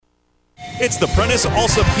It's the Prentice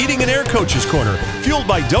Allsup Heating and Air Coaches Corner, fueled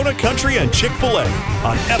by Donut Country and Chick-fil-A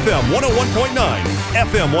on FM 101.9,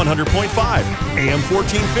 FM 100.5, AM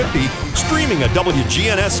 1450, streaming at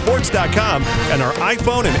WGNSSports.com and our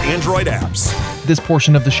iPhone and Android apps. This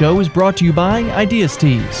portion of the show is brought to you by Ideas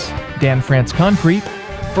Tees, Dan France Concrete,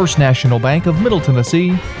 First National Bank of Middle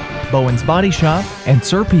Tennessee, Bowen's Body Shop, and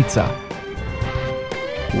Sir Pizza.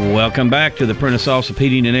 Welcome back to the Prentice Allsup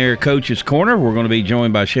Heating and Air Coaches Corner. We're going to be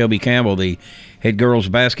joined by Shelby Campbell, the head girls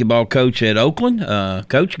basketball coach at Oakland.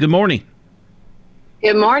 Coach, good morning.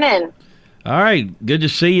 Good morning. All right, good to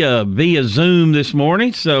see you via Zoom this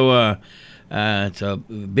morning. So it's a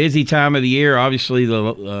busy time of the year. Obviously,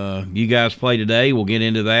 you guys play today. We'll get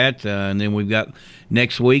into that. And then we've got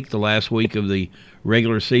next week, the last week of the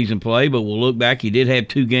regular season play. But we'll look back. You did have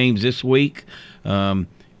 2 games this week.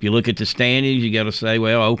 If you look at the standings, you got to say,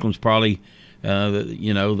 well, Oakland's probably, they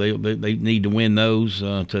need to win those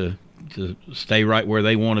to stay right where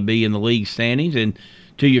they want to be in the league standings. And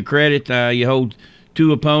to your credit, you hold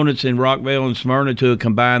 2 opponents in Rockville and Smyrna to a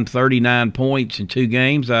combined 39 points in 2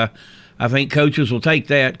 games. I think coaches will take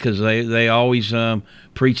that because they always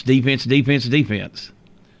preach defense, defense, defense.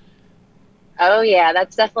 Oh, yeah,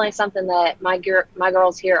 that's definitely something that my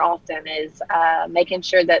girls hear often is making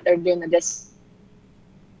sure that they're doing the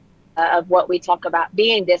of what we talk about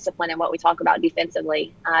being disciplined and what we talk about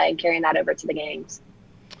defensively and carrying that over to the games.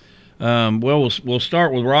 We'll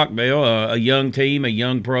start with Rockville, a young team, a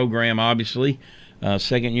young program, obviously,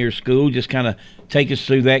 second-year school. Just kind of take us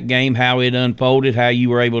through that game, how it unfolded, how you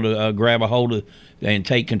were able to grab a hold of and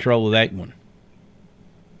take control of that one.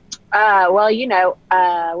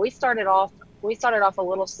 We started off a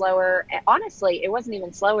little slower. Honestly, it wasn't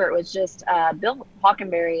even slower. It was just Bill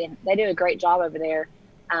Hockenberry, and they do a great job over there.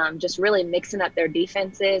 Just really mixing up their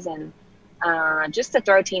defenses and just to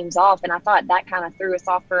throw teams off. And I thought that kind of threw us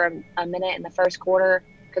off for a minute in the first quarter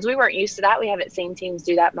because we weren't used to that. We haven't seen teams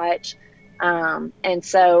do that much. And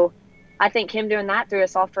so I think him doing that threw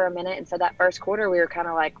us off for a minute. And so that first quarter, we were kind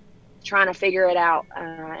of like trying to figure it out.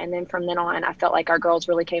 And then from then on, I felt like our girls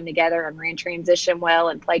really came together and ran transition well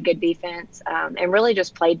and played good defense and really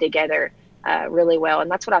just played together really well. And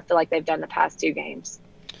that's what I feel like they've done the past 2 games.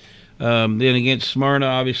 Then against Smyrna,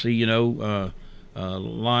 obviously,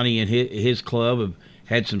 Lonnie and his club have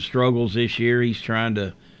had some struggles this year. He's trying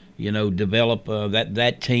to, develop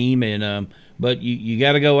that team. And but you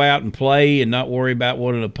got to go out and play and not worry about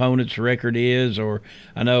what an opponent's record is. Or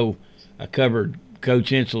I know I covered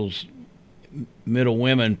Coach Insel's middle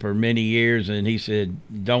women for many years, and he said,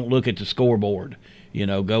 don't look at the scoreboard.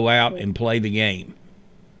 Go out and play the game.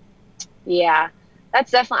 Yeah. That's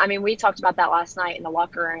definitely, we talked about that last night in the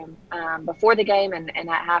locker room before the game and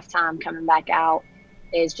at halftime coming back out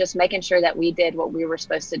is just making sure that we did what we were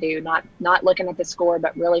supposed to do, not looking at the score,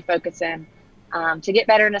 but really focusing to get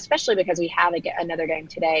better. And especially because we have another game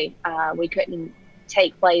today, we couldn't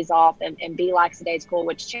take plays off and be lackadaisical,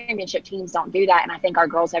 which championship teams don't do that. And I think our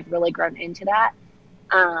girls have really grown into that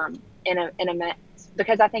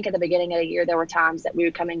because I think at the beginning of the year, there were times that we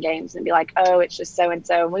would come in games and be like, oh, it's just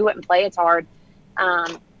so-and-so, and we wouldn't play as hard.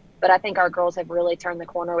 But I think our girls have really turned the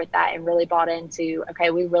corner with that and really bought into,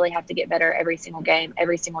 okay, we really have to get better every single game,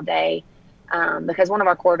 every single day, because one of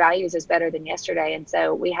our core values is better than yesterday. And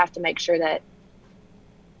so we have to make sure that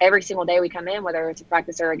every single day we come in, whether it's a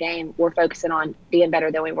practice or a game, we're focusing on being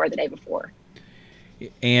better than we were the day before.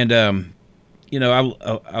 And, I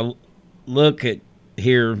look at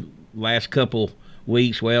here last couple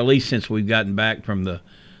weeks, well, at least since we've gotten back from the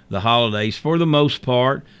holidays, for the most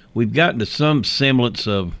part, we've gotten to some semblance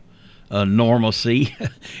of normalcy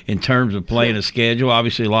in terms of playing a schedule.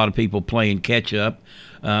 Obviously, a lot of people playing catch-up.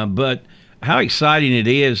 But how exciting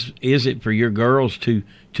is it for your girls to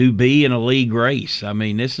be in a league race?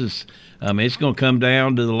 This is it's going to come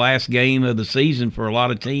down to the last game of the season for a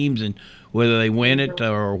lot of teams and whether they win it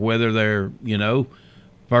or whether they're,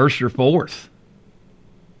 first or fourth.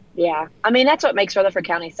 Yeah. That's what makes Rutherford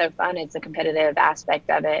County so fun. It's the competitive aspect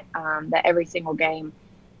of it, that every single game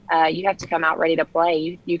you have to come out ready to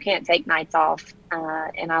play. You can't take nights off.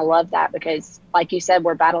 And I love that because, like you said,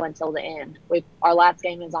 we're battling until the end. Our last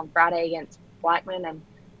game is on Friday against Blackman. And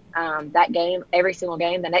that game, every single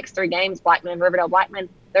game, the next 3 games, Blackman, Riverdale, Blackman,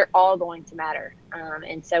 they're all going to matter.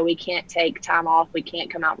 And so we can't take time off. We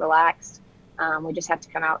can't come out relaxed. We just have to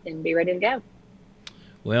come out and be ready to go.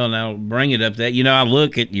 Well, now bring it up that, I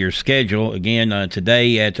look at your schedule again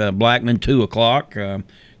today at Blackman, 2 o'clock.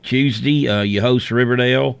 Tuesday, you host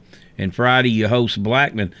Riverdale, and Friday, you host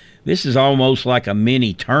Blackman. This is almost like a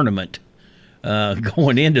mini tournament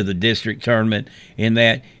going into the district tournament in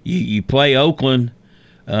that you play Oakland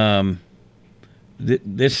the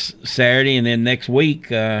this Saturday, and then next week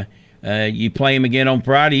you play them again on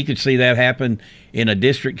Friday. You could see that happen in a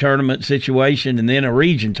district tournament situation and then a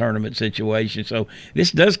region tournament situation. So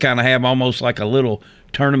this does kind of have almost like a little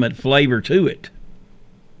tournament flavor to it.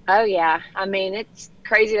 Oh, yeah. I mean, it's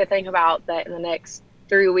crazy to think about that in the next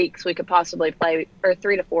 3 weeks we could possibly play, or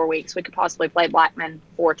 3 to 4 weeks, we could possibly play Blackman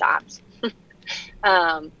 4 times.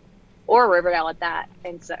 Or Riverdale at that,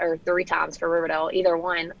 and so, or 3 times for Riverdale, either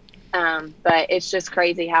one. But it's just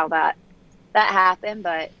crazy how that happened.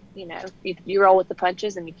 But, you roll with the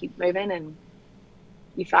punches and you keep moving and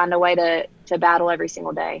you find a way to battle every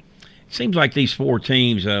single day. It seems like these 4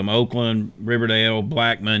 teams, Oakland, Riverdale,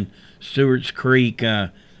 Blackman, Stewart's Creek,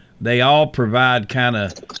 they all provide kind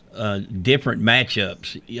of different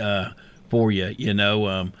matchups for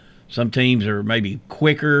you. Some teams are maybe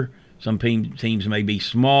quicker. Some teams may be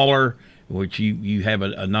smaller, which you have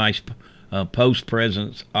a nice post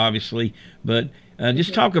presence, obviously. But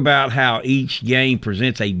just talk about how each game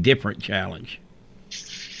presents a different challenge.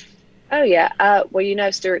 Oh, yeah.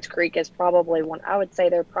 Well, Stewart's Creek is probably I would say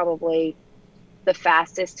they're probably the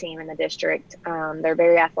fastest team in the district. They're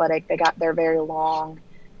very athletic. They're very long.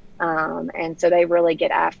 And so they really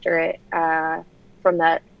get after it from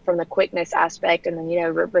the quickness aspect. And then,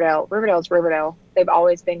 Riverdale's Riverdale. They've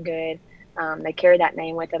always been good. They carry that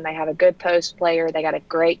name with them. They have a good post player. They got a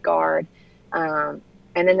great guard. And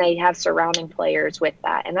then they have surrounding players with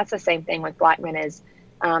that. And that's the same thing with Blackman is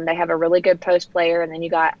they have a really good post player. And then you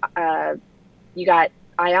got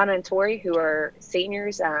Ayana and Tori, who are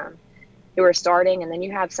seniors, who are starting. And then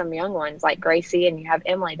you have some young ones like Gracie, and you have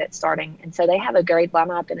Emily that's starting. And so they have a great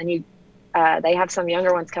lineup. And then they have some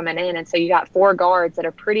younger ones coming in. And so you got 4 guards that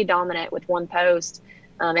are pretty dominant with 1 post.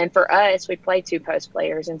 And for us, we play 2 post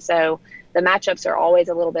players. And so the matchups are always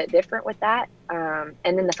a little bit different with that.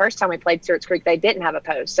 And then the first time we played Stewart's Creek, they didn't have a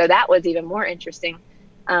post. So that was even more interesting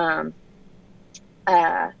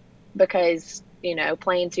because,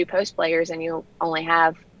 playing 2 post players and you only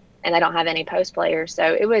have – and they don't have any post players.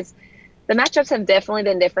 So it was – the matchups have definitely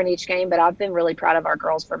been different each game, but I've been really proud of our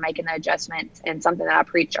girls for making the adjustments. And something that I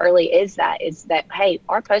preached early is that, hey,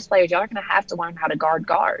 our post players, y'all are going to have to learn how to guard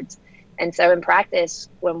guards. And so in practice,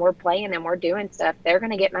 when we're playing and we're doing stuff, they're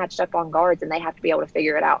going to get matched up on guards, and they have to be able to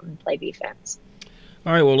figure it out and play defense.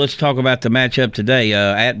 All right, well, let's talk about the matchup today.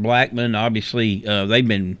 At Blackman, obviously, they've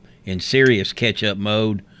been in serious catch-up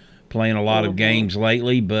mode, playing a lot of games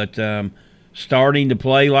lately, but starting to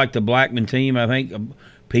play like the Blackman team, I think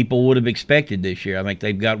people would have expected this year. I think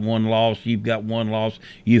they've got 1 loss. You've got 1 loss.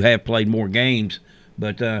 You have played more games.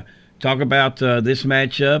 But talk about this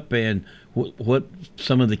matchup and what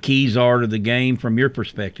some of the keys are to the game from your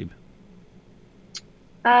perspective.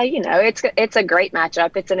 It's a great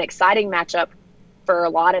matchup. It's an exciting matchup for a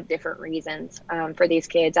lot of different reasons for these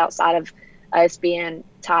kids outside of us being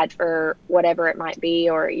tied for whatever it might be,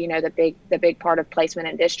 or, the big part of placement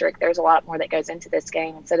in district. There's a lot more that goes into this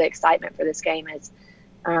game. And so the excitement for this game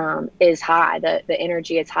is high. The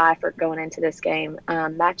energy is high for going into this game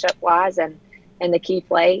matchup wise, and the key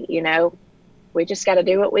play, we just got to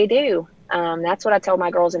do what we do. That's what I tell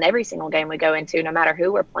my girls in every single game we go into, no matter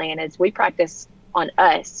who we're playing, is we practice on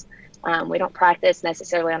us. We don't practice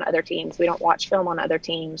necessarily on other teams. We don't watch film on other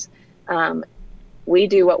teams. We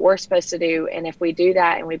do what we're supposed to do. And if we do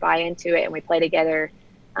that and we buy into it and we play together,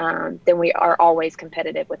 then we are always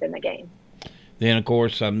competitive within the game. Then, of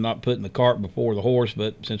course, I'm not putting the cart before the horse,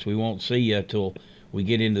 but since we won't see you till we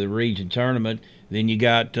get into the region tournament, then you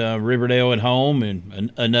got Riverdale at home,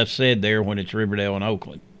 and enough said there when it's Riverdale and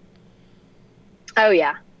Oakland. Oh,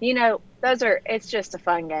 yeah. It's just a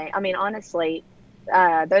fun game. I mean, honestly,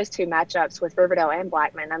 those 2 matchups with Riverdale and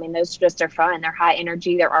Blackman, I mean, those just are fun. They're high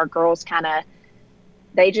energy. Our girls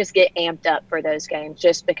they just get amped up for those games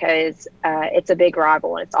just because it's a big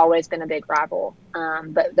rival. It's always been a big rival.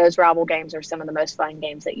 But those rival games are some of the most fun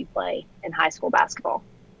games that you play in high school basketball.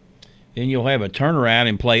 Then you'll have a turnaround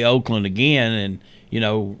and play Oakland again.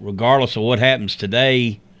 And, regardless of what happens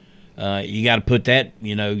today, you got to put that,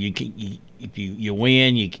 if you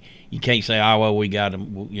win, you can't say, oh, well, we got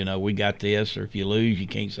them, we got this. Or if you lose, you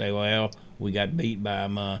can't say, well, we got beat by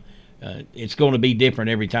them. It's going to be different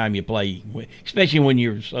every time you play, especially when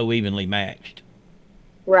you're so evenly matched.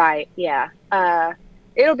 Right, yeah.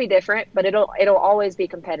 It'll be different, but it'll always be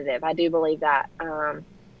competitive. I do believe that.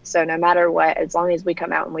 So no matter what, as long as we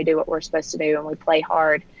come out and we do what we're supposed to do and we play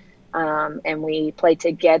hard and we play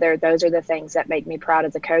together, those are the things that make me proud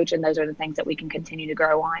as a coach, and those are the things that we can continue to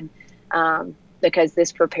grow on because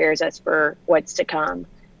this prepares us for what's to come.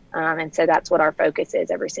 And so that's what our focus is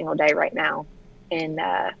every single day right now in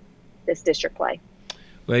this district play.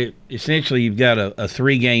 Well, essentially, you've got a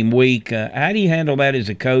 3-game week. How do you handle that as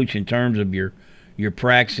a coach in terms of your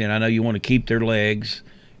practicing? I know you want to keep their legs.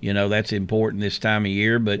 That's important this time of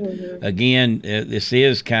year. But, again, this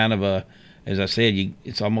is kind of as I said,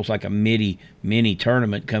 it's almost like a mini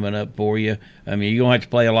tournament coming up for you. I mean, you're going to have to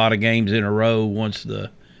play a lot of games in a row once the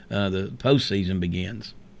postseason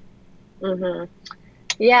begins.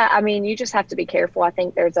 Yeah, I mean, you just have to be careful. I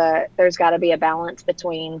think there's got to be a balance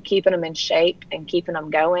between keeping them in shape and keeping them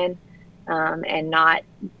going, and not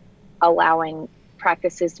allowing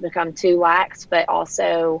practices to become too lax, but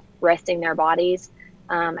also resting their bodies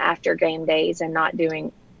after game days and not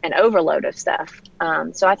doing an overload of stuff.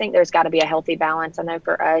 So I think there's got to be a healthy balance. I know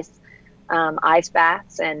for us, ice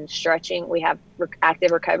baths and stretching, we have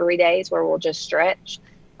active recovery days where we'll just stretch,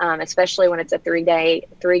 especially when it's a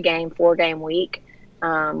 3-game, 4-game week.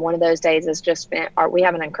 One of those days is just spent. We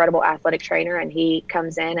have an incredible athletic trainer, and he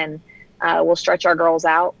comes in and we'll stretch our girls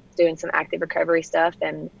out, doing some active recovery stuff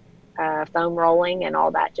and foam rolling and all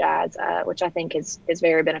that jazz, which I think is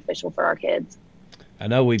very beneficial for our kids. I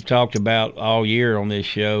know we've talked about all year on this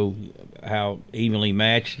show how evenly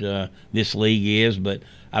matched this league is, but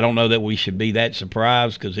I don't know that we should be that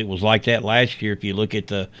surprised because it was like that last year. If you look at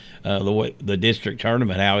the district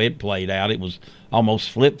tournament, how it played out, it was almost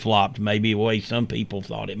flip-flopped, maybe the way some people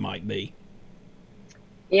thought it might be.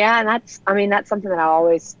 Yeah, and that's something that I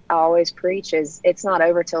always preach is it's not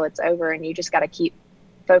over till it's over, and you just got to keep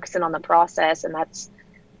focusing on the process, and that's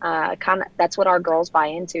that's what our girls buy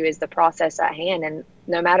into is the process at hand. And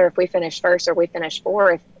no matter if we finish first or we finish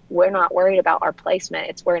fourth, we're not worried about our placement.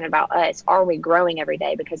 It's worrying about us. Are we growing every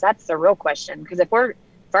day? Because that's the real question. Because if we're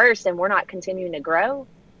first and we're not continuing to grow,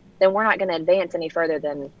 then we're not going to advance any further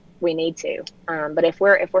than we need to. But if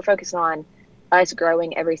we're focused on us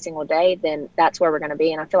growing every single day, then that's where we're going to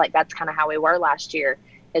be. And I feel like that's kind of how we were last year,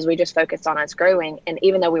 is we just focused on us growing. And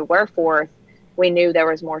even though we were fourth, we knew there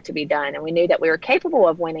was more to be done, and we knew that we were capable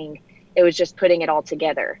of winning. It was just putting it all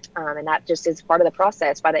together. And that just is part of the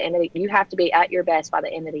process. By the end of you have to be at your best by the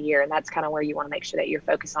end of the year. And that's kind of where you want to make sure that you're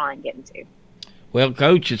focused on getting to. Well,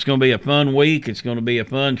 Coach, it's going to be a fun week. It's going to be a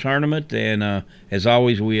fun tournament. And as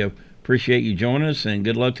always, we appreciate you joining us, and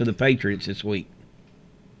good luck to the Patriots this week.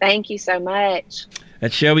 Thank you so much.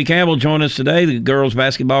 That's Shelby Campbell joining us today, the girls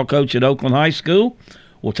basketball coach at Oakland High School.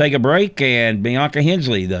 We'll take a break, and Bianca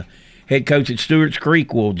Hensley, the head coach at Stewart's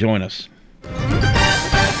Creek, will join us.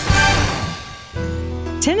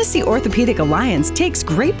 Tennessee Orthopedic Alliance takes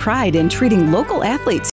great pride in treating local athletes